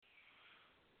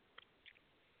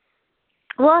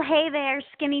Well, hey there,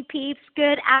 skinny peeps.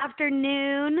 Good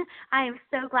afternoon. I am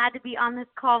so glad to be on this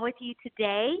call with you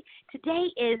today. Today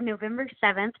is November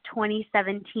 7th,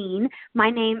 2017.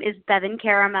 My name is Bevan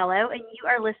Caramello, and you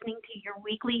are listening to your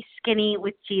weekly Skinny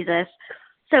with Jesus.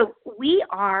 So we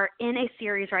are in a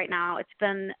series right now. It's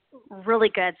been really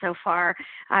good so far.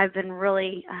 I've been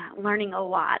really learning a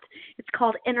lot. It's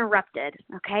called Interrupted,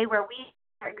 okay, where we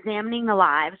are examining the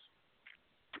lives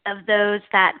of those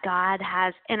that God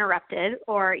has interrupted,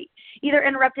 or either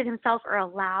interrupted himself or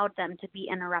allowed them to be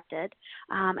interrupted.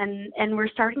 And we're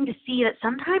starting to see that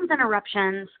sometimes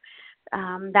interruptions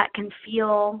that can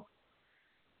feel,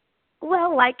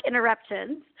 well, like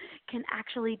interruptions can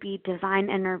actually be divine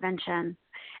intervention.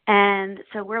 And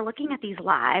so we're looking at these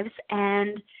lives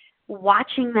and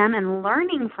watching them and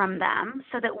learning from them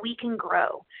so that we can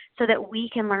grow, so that we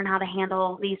can learn how to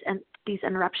handle these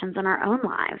interruptions in our own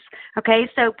lives. Okay,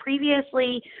 so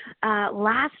previously,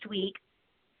 last week,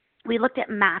 we looked at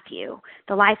Matthew,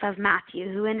 the life of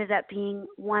Matthew, who ended up being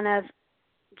one of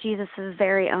Jesus'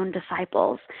 very own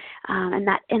disciples, and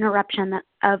that interruption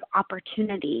of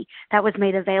opportunity that was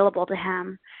made available to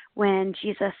him when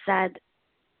Jesus said,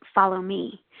 "Follow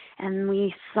me." And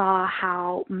we saw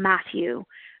how Matthew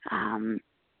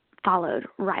followed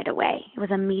right away. It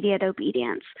was immediate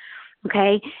obedience.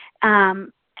 Okay.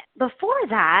 Before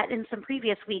that, in some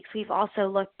previous weeks, we've also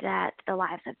looked at the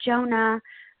lives of Jonah,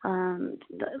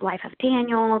 the life of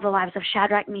Daniel, the lives of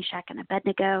Shadrach, Meshach, and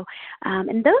Abednego.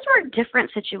 And those were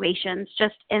different situations,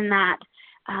 just in that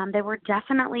there were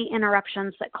definitely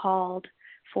interruptions that called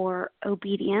for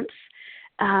obedience.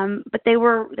 But they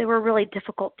were really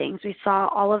difficult things. We saw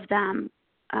all of them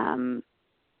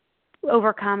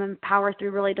overcome and power through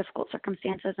really difficult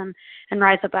circumstances and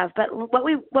rise above. But what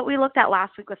we looked at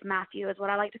last week with Matthew is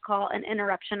what I like to call an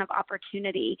interruption of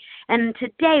opportunity. And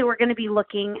today we're going to be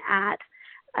looking at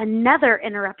another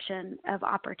interruption of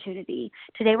opportunity.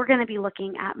 Today we're going to be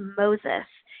looking at Moses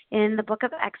in the book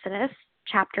of Exodus,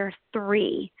 chapter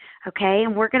 3. Okay,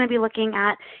 and we're going to be looking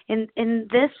at in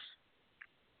this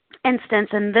instance,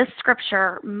 in this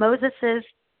scripture, Moses is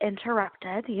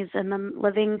interrupted. He's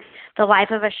living the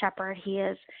life of a shepherd. He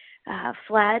is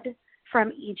fled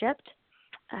from Egypt.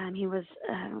 He was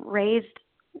raised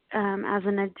as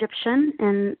an Egyptian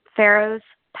in Pharaoh's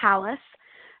palace.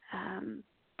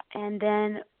 And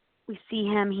then we see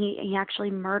him, he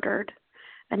actually murdered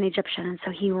an Egyptian. And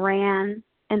so he ran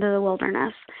into the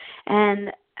wilderness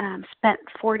and spent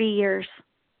 40 years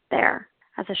there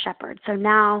as a shepherd. So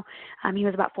now he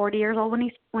was about 40 years old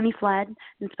when he fled, and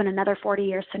it's been another 40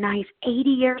 years. So now he's 80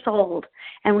 years old,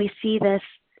 and we see this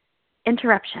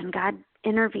interruption. God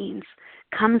intervenes,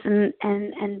 comes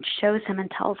and shows him and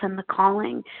tells him the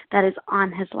calling that is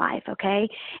on his life, okay?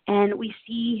 And we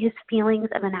see his feelings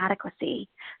of inadequacy.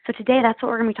 So today that's what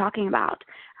we're going to be talking about,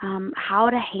 how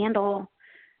to handle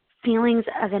feelings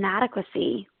of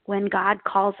inadequacy when God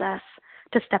calls us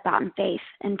to step out in faith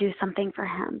and do something for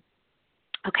him.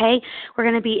 Okay, we're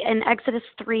going to be in Exodus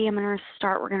 3. I'm going to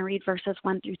start. We're going to read verses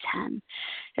 1 through 10.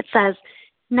 It says,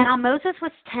 "Now Moses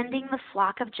was tending the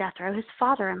flock of Jethro, his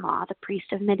father-in-law, the priest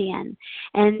of Midian,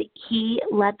 and he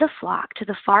led the flock to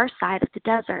the far side of the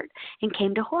desert and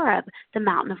came to Horeb, the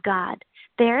mountain of God.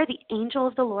 There the angel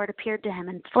of the Lord appeared to him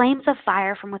in flames of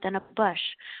fire from within a bush.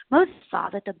 Moses saw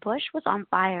that the bush was on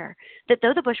fire, that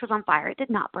though the bush was on fire, it did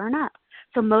not burn up.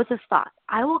 So Moses thought,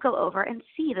 I will go over and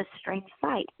see this strange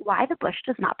sight, why the bush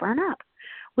does not burn up.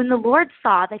 When the Lord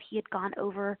saw that he had gone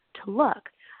over to look,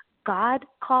 God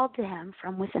called to him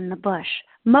from within the bush,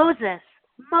 Moses,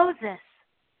 Moses.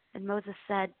 And Moses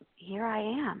said, Here I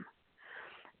am.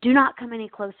 Do not come any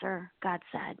closer, God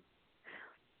said.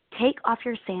 Take off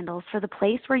your sandals, for the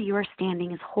place where you are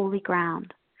standing is holy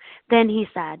ground. Then he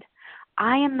said,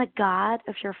 I am the God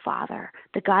of your father,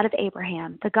 the God of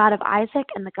Abraham, the God of Isaac,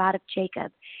 and the God of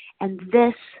Jacob. And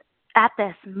at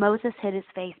this, Moses hid his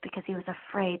face because he was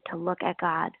afraid to look at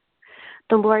God.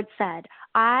 The Lord said,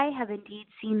 I have indeed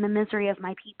seen the misery of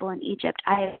my people in Egypt.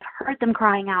 I have heard them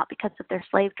crying out because of their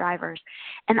slave drivers,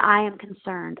 and I am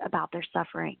concerned about their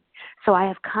suffering. So I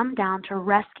have come down to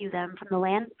rescue them from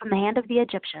the hand of the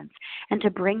Egyptians, and to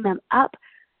bring them up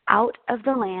out of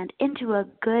the land into a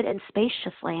good and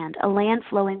spacious land, a land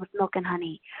flowing with milk and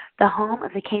honey, the home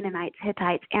of the Canaanites,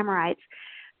 Hittites, Amorites,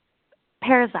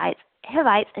 Perizzites,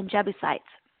 Hivites, and Jebusites.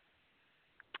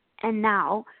 And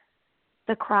now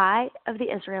the cry of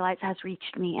the Israelites has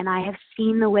reached me, and I have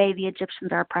seen the way the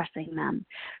Egyptians are oppressing them.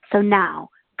 So now,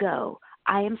 go.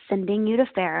 I am sending you to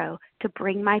Pharaoh to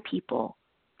bring my people,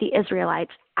 the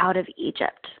Israelites, out of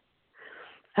Egypt.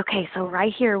 Okay, so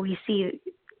right here we see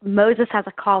Moses has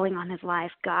a calling on his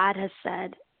life. God has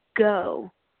said,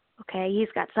 go. Okay,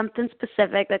 he's got something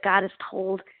specific that God has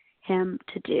told him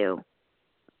to do.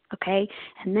 Okay,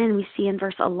 and then we see in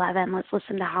verse 11, let's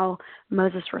listen to how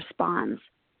Moses responds.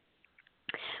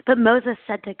 But Moses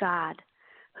said to God,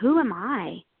 "Who am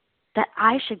I that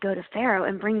I should go to Pharaoh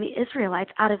and bring the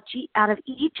Israelites out of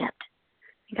Egypt?"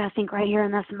 You got to think right here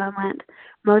in this moment,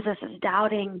 Moses is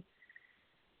doubting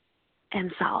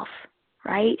himself,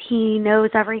 right? He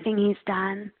knows everything he's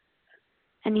done,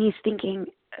 and he's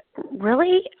thinking,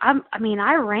 really?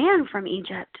 I ran from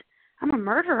Egypt. I'm a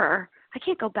murderer. I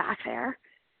can't go back there.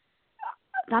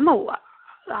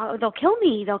 They'll kill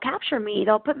me. They'll capture me.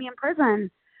 They'll put me in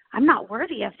prison. I'm not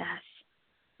worthy of this,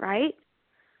 right?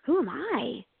 Who am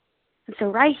I? And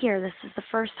so right here, this is the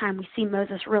first time we see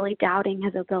Moses really doubting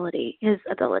his ability.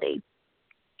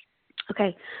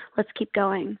 Okay, let's keep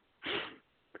going.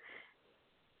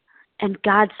 And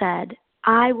God said,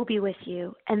 "I will be with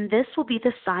you, and this will be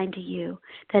the sign to you,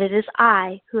 that it is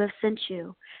I who have sent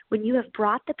you. When you have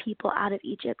brought the people out of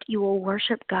Egypt, you will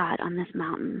worship God on this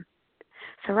mountain."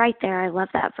 So right there, I love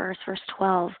that verse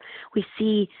 12. We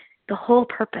see the whole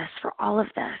purpose for all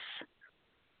of this.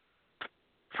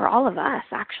 For all of us,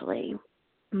 actually.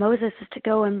 Moses is to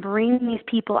go and bring these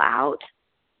people out,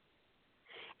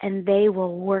 and they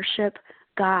will worship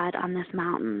God on this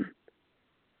mountain.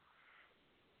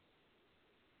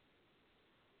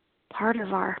 Part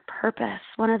of our purpose,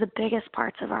 one of the biggest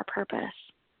parts of our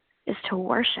purpose, is to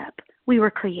worship. We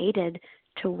were created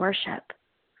to worship.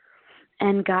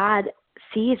 And God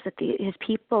sees that his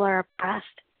people are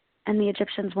oppressed, and the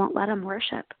Egyptians won't let them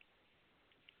worship.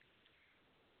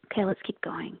 Okay, let's keep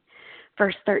going.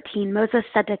 Verse 13, Moses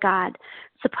said to God,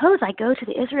 "Suppose I go to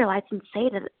the Israelites and say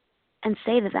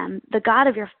to them, 'The God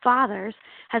of your fathers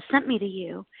has sent me to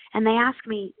you,' and they ask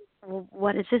me, 'Well,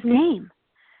 what is his name?'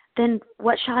 Then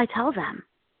what shall I tell them?"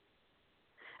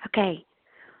 Okay,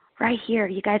 right here,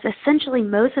 you guys, essentially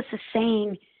Moses is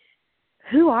saying,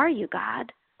 "Who are you,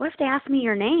 God? What if they ask me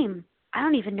your name? I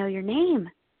don't even know your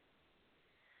name."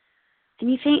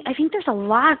 And I think there's a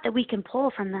lot that we can pull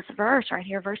from this verse right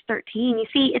here, verse 13. You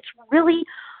see, it's really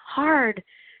hard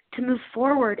to move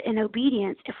forward in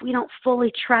obedience if we don't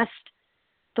fully trust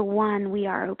the one we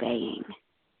are obeying.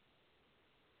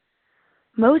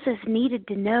 Moses needed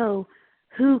to know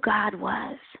who God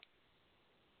was.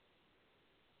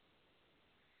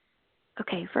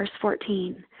 Okay, verse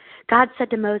 14. God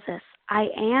said to Moses, "I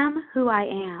am who I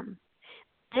am.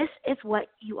 This is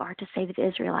what you are to say to the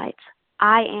Israelites.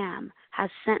 I am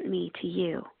has sent me to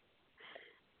you."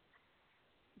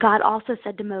 God also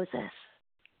said to Moses,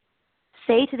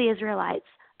 "Say to the Israelites,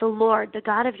 'The Lord, the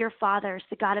God of your fathers,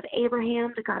 the God of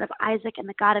Abraham, the God of Isaac, and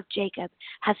the God of Jacob,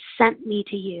 has sent me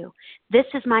to you. This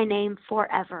is my name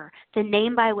forever, the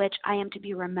name by which I am to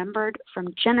be remembered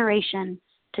from generation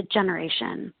to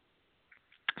generation."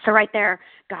 So right there,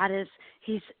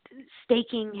 he's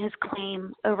staking his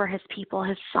claim over his people,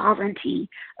 his sovereignty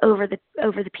over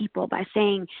the people by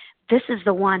saying, this is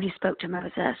the one who spoke to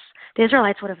Moses. The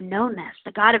Israelites would have known this,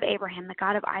 the God of Abraham, the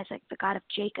God of Isaac, the God of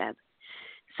Jacob.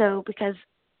 So because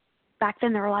back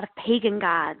then there were a lot of pagan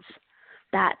gods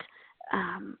that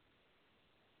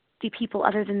the people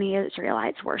other than the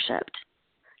Israelites worshipped.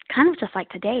 Kind of just like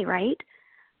today, right?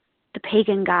 The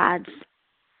pagan gods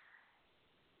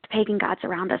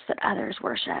around us that others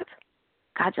worship.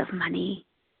 Gods of money,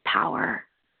 power,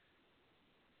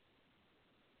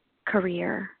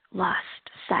 career, lust,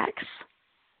 sex.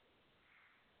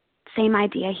 Same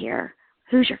idea here.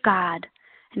 Who's your God?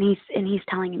 And he's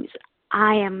telling him,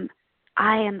 I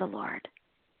am the Lord.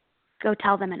 Go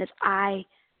tell them it is I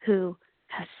who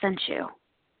has sent you.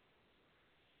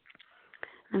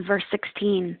 And verse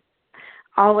 16,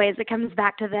 always it comes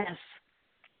back to this.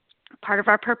 Part of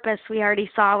our purpose we already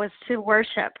saw was to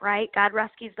worship, right? God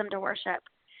rescues them to worship.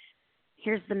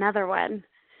 Here's another one.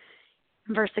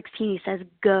 In verse 16 he says,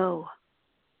 "Go,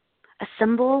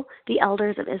 assemble the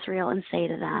elders of Israel and say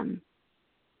to them,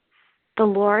 'The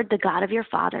Lord, the God of your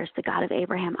fathers, the God of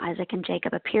Abraham, Isaac, and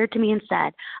Jacob, appeared to me and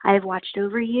said, I have watched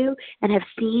over you and have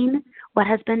seen what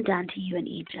has been done to you in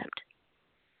Egypt.'"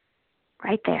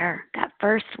 Right there, that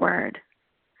first word.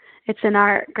 It's in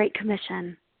our Great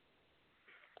Commission.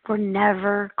 We're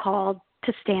never called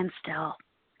to stand still.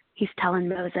 He's telling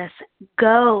Moses,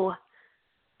 go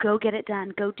get it done.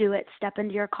 Go do it. Step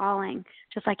into your calling.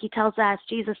 Just like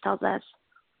Jesus tells us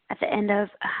at the end of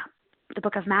the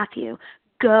book of Matthew,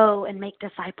 go and make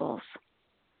disciples.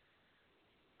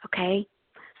 Okay?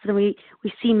 So then we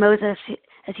see Moses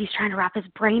as he's trying to wrap his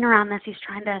brain around this. He's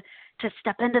trying to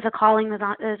step into the calling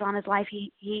that is on his life.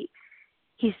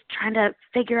 He's trying to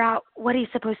figure out what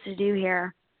he's supposed to do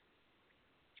here.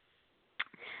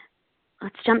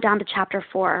 Let's jump down to chapter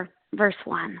 4, verse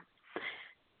 1.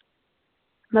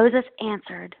 Moses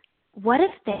answered, "What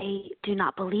if they do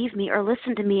not believe me or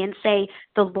listen to me and say,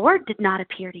 'The Lord did not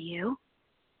appear to you'?"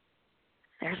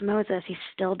 There's Moses. He's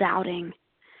still doubting.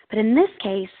 But in this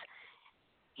case,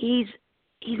 he's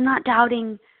not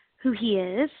doubting who he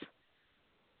is.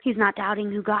 He's not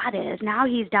doubting who God is. Now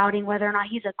he's doubting whether or not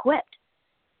he's equipped.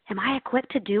 Am I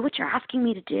equipped to do what you're asking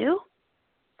me to do?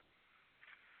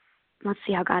 Let's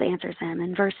see how God answers him.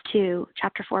 In verse 2,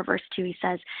 chapter 4, verse 2, he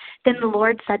says, "Then the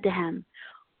Lord said to him,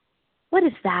 'What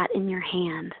is that in your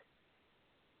hand?'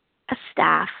 'A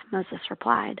staff,' Moses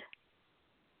replied."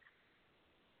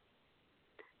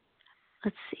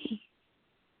 Let's see.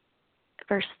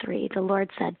 Verse 3, the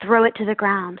Lord said, "Throw it to the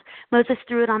ground." Moses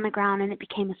threw it on the ground, and it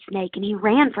became a snake, and he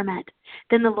ran from it.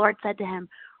 Then the Lord said to him,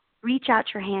 "Reach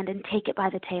out your hand and take it by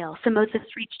the tail." So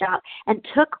Moses reached out and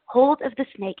took hold of the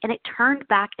snake, and it turned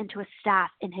back into a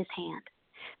staff in his hand.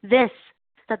 "This,"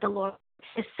 said the Lord,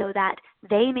 "is so that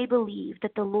they may believe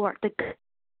that the Lord, the God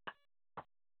of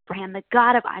Abraham, the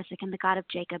God of Isaac, and the God of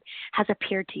Jacob, has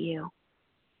appeared to you."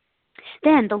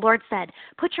 Then the Lord said,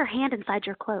 "Put your hand inside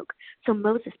your cloak." So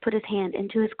Moses put his hand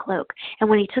into his cloak, and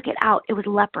when he took it out, it was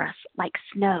leprous, like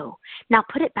snow. "Now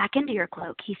put it back into your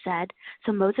cloak," he said.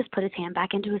 So Moses put his hand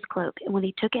back into his cloak, and when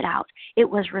he took it out, it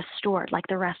was restored like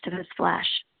the rest of his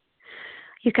flesh.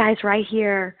 You guys, right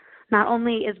here, not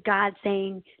only is God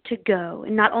saying to go,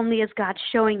 and not only is God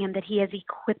showing him that he has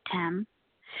equipped him,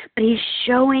 but he's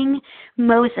showing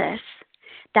Moses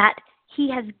that he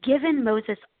has given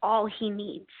Moses all he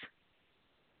needs.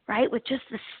 Right? With just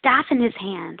the staff in his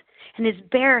hand and his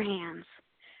bare hands,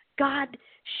 God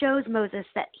shows Moses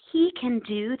that he can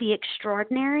do the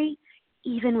extraordinary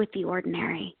even with the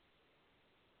ordinary.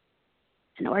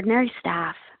 An ordinary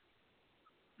staff,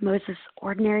 Moses'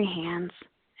 ordinary hands,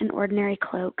 an ordinary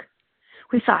cloak.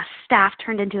 We saw a staff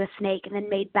turned into a snake and then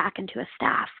made back into a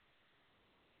staff.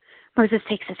 Moses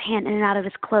takes his hand in and out of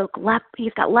his cloak.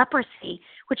 He's got leprosy,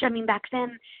 which, I mean, back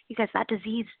then, you guys, that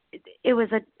disease, it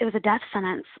was a death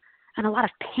sentence, and a lot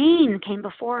of pain came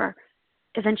before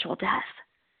eventual death.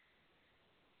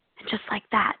 And just like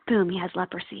that, boom, he has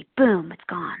leprosy. Boom, it's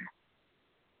gone.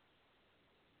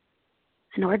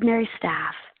 An ordinary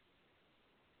staff.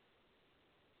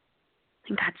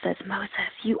 And God says,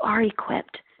 "Moses, you are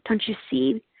equipped. Don't you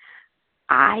see?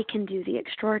 I can do the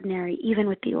extraordinary even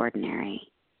with the ordinary."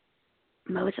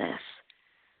 Moses,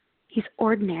 he's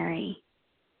ordinary,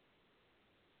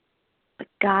 but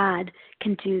God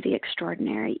can do the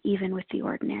extraordinary even with the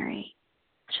ordinary,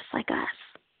 just like us.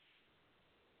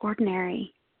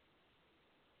 Ordinary.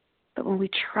 But when we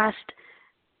trust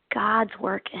God's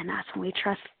work in us, when we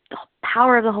trust the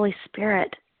power of the Holy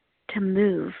Spirit to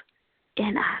move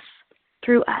in us,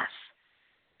 through us,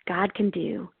 God can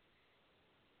do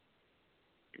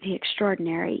the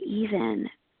extraordinary even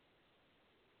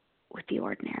with the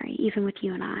ordinary, even with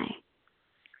you and I.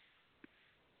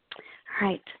 All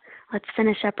right, let's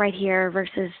finish up right here,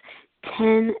 verses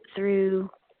 10 through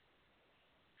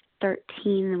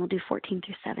 13, and then we'll do 14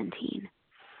 through 17.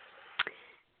 It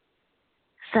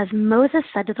says, "Moses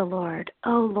said to the Lord,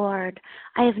 'O Lord,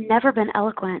 I have never been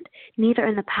eloquent, neither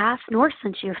in the past nor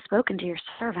since you have spoken to your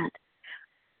servant.'"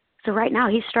 So right now,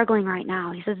 he's struggling right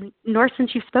now. He says, "Nor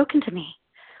since you've spoken to me.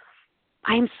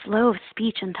 I am slow of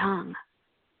speech and tongue."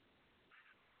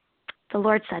 The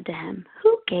Lord said to him,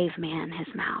 "Who gave man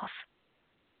his mouth?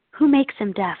 Who makes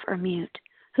him deaf or mute?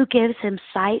 Who gives him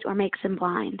sight or makes him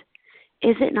blind?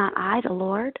 Is it not I, the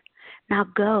Lord? Now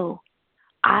go,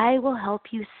 I will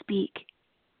help you speak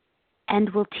and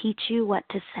will teach you what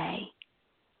to say."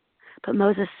 But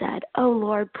Moses said, "O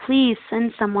Lord, please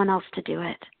send someone else to do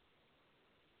it."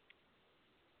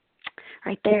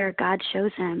 Right there, God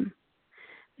shows him.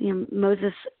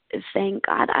 Moses is saying,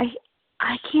 "God,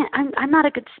 I can't, I'm not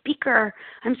a good speaker.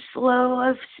 I'm slow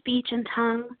of speech and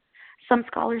tongue." Some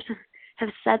scholars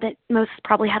have said that Moses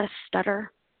probably had a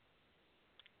stutter.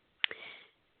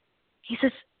 He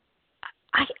says,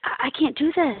 I can't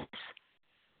do this.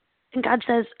 And God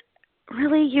says,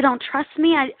 "Really? You don't trust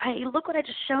me? I look what I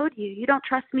just showed you. You don't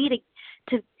trust me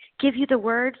to give you the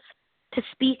words to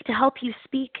speak, to help you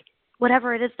speak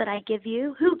whatever it is that I give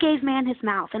you? Who gave man his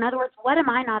mouth?" In other words, what am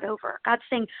I not over? God's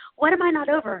saying, what am I not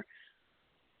over?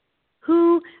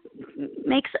 Who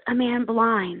makes a man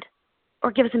blind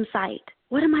or gives him sight?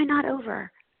 What am I not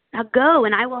over? Now go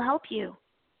and I will help you.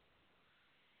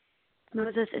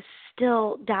 Moses is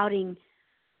still doubting,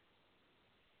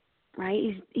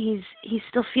 right? He's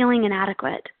still feeling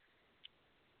inadequate.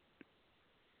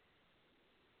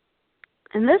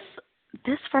 And this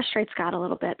frustrates God a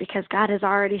little bit because God has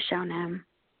already shown him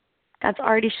God's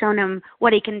already shown him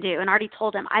what he can do and already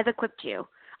told him, I've equipped you.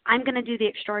 I'm going to do the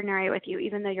extraordinary with you,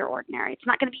 even though you're ordinary. It's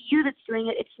not going to be you that's doing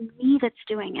it. It's me that's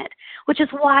doing it, which is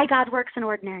why God works in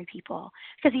ordinary people,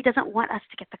 because he doesn't want us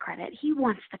to get the credit. He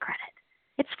wants the credit.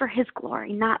 It's for his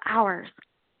glory, not ours.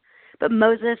 But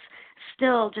Moses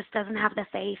still just doesn't have the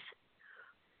faith.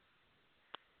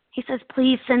 He says,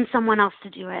 please send someone else to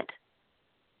do it.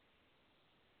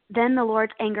 Then the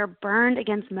Lord's anger burned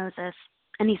against Moses,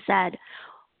 and he said,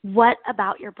 what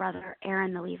about your brother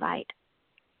Aaron the Levite?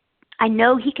 I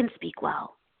know he can speak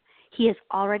well. He is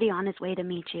already on his way to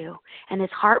meet you, and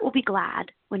his heart will be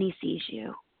glad when he sees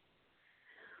you.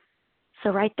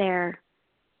 So right there,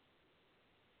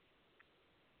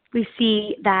 we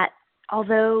see that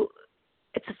although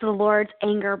it's the Lord's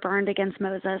anger burned against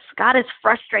Moses, God is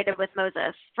frustrated with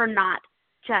Moses for not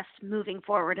just moving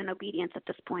forward in obedience at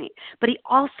this point. But he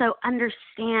also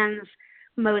understands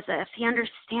Moses. He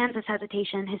understands his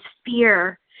hesitation, his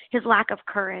fear, his lack of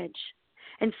courage.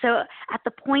 And so at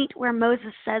the point where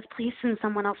Moses says, please send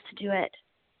someone else to do it,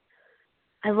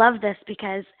 I love this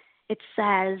because it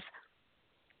says,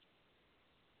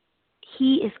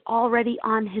 he is already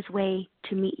on his way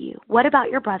to meet you. What about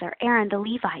your brother, Aaron the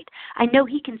Levite? I know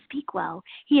he can speak well.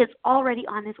 He is already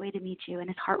on his way to meet you, and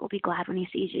his heart will be glad when he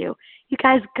sees you. You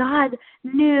guys, God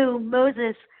knew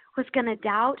Moses was going to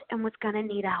doubt and was going to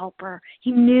need a helper.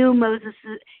 He knew Moses'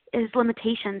 his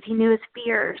limitations. He knew his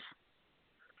fears.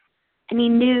 And he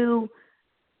knew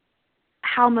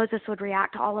how Moses would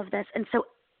react to all of this. And so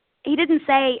he didn't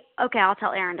say, okay, I'll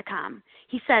tell Aaron to come.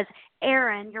 He says,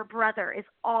 Aaron, your brother, is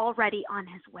already on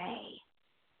his way.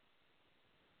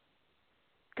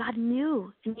 God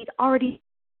knew, and he'd already.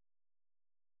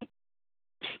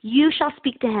 You shall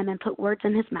speak to him and put words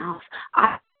in his mouth.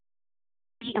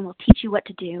 And will teach you what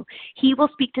to do. He will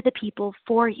speak to the people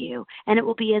for you, and it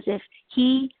will be as if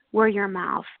he were your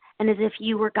mouth and as if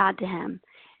you were God to him.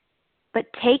 But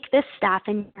take this staff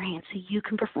in your hand so you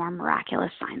can perform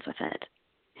miraculous signs with it.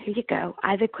 Here you go.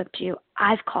 I've equipped you.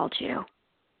 I've called you.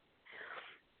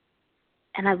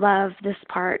 And I love this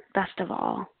part best of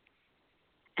all.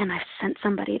 And I've sent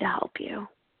somebody to help you.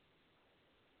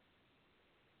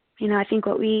 You know, I think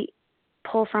what we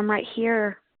pull from right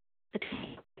here,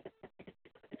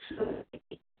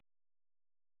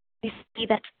 we see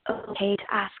that's okay to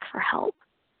ask for help.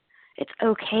 It's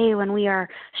okay when we are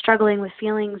struggling with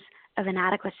feelings of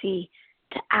inadequacy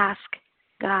to ask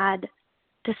God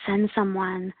to send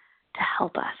someone to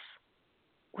help us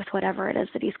with whatever it is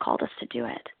that he's called us to do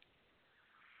it.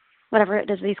 Whatever it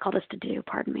is that he's called us to do,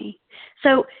 pardon me.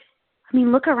 So, I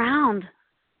mean, look around.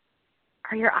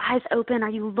 Are your eyes open? Are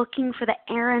you looking for the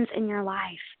Aarons in your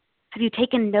life? Have you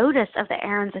taken notice of the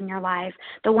Aarons in your life,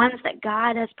 the ones that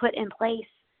God has put in place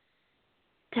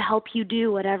to help you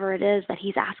do whatever it is that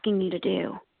he's asking you to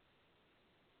do?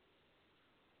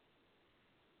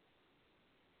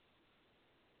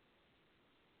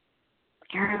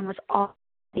 Aaron was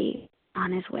already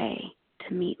on his way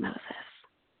to meet Moses.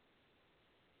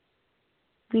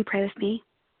 Can you pray with me?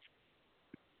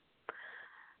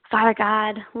 Father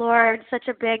God, Lord, such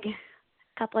a big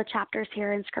couple of chapters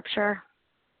here in Scripture.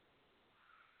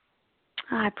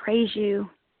 I praise you,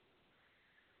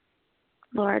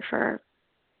 Lord, for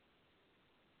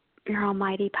your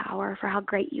almighty power, for how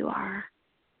great you are.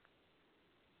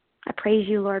 I praise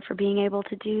you, Lord, for being able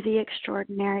to do the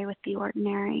extraordinary with the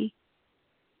ordinary.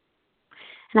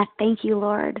 And I thank you,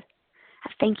 Lord.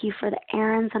 I thank you for the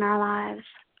Aarons in our lives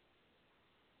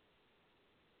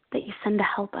that you send to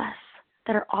help us,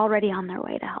 that are already on their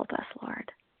way to help us, Lord.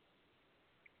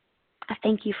 I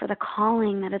thank you for the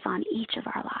calling that is on each of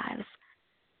our lives,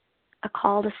 a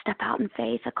call to step out in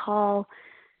faith, a call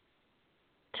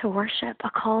to worship, a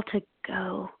call to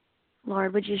go.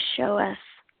 Lord, would you show us,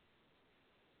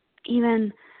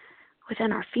 even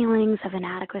within our feelings of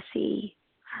inadequacy,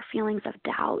 our feelings of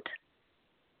doubt,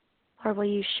 Lord, will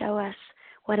you show us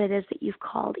what it is that you've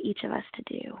called each of us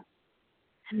to do?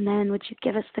 And then would you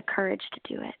give us the courage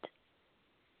to do it?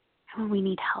 And when we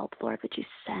need help, Lord, would you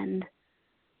send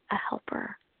a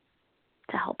helper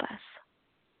to help us?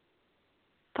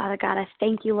 Father God, I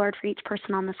thank you, Lord, for each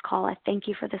person on this call. I thank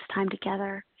you for this time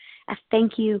together. I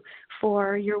thank you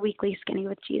for your weekly Skinny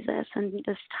with Jesus and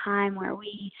this time where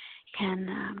we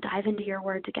can dive into your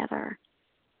word together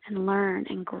and learn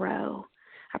and grow.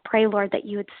 I pray, Lord, that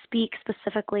you would speak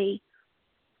specifically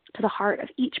to the heart of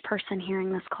each person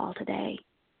hearing this call today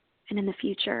and in the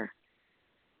future.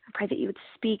 I pray that you would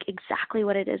speak exactly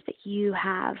what it is that you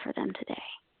have for them today.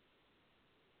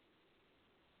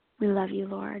 We love you,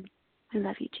 Lord. We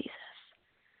love you, Jesus.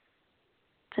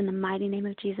 It's in the mighty name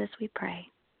of Jesus we pray.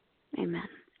 Amen.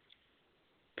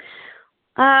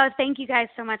 Thank you guys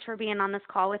so much for being on this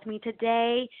call with me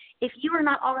today. If you are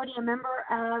not already a member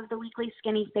of the Weekly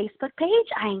Skinny Facebook page,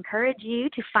 I encourage you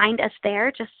to find us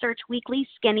there. Just search Weekly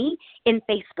Skinny in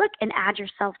Facebook and add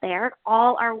yourself there.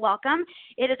 All are welcome.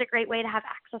 It is a great way to have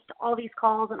access to all these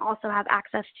calls and also have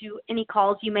access to any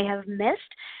calls you may have missed.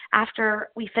 After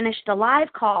we finish the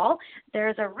live call,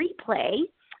 there's a replay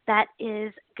that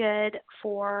is good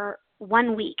for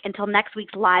 1 week until next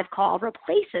week's live call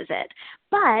replaces it.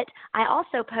 But I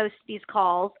also post these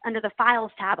calls under the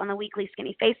Files tab on the Weekly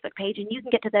Skinny Facebook page, and you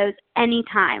can get to those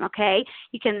anytime, okay?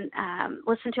 You can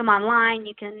listen to them online.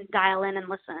 You can dial in and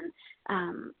listen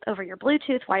over your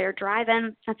Bluetooth while you're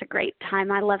driving. That's a great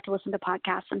time. I love to listen to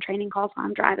podcasts and training calls while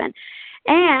I'm driving.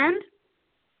 And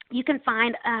you can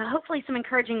find hopefully some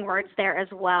encouraging words there as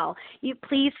well. You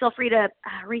please feel free to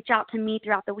reach out to me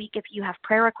throughout the week if you have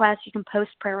prayer requests. You can post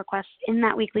prayer requests in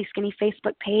that Weekly Skinny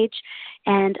Facebook page,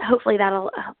 and hopefully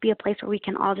that'll be a place where we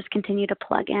can all just continue to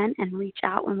plug in and reach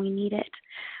out when we need it.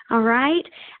 All right.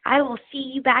 I will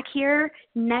see you back here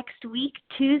next week,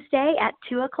 Tuesday at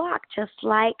 2 o'clock, just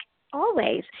like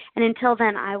always. And until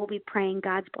then, I will be praying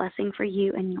God's blessing for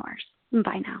you and yours.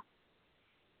 Bye now.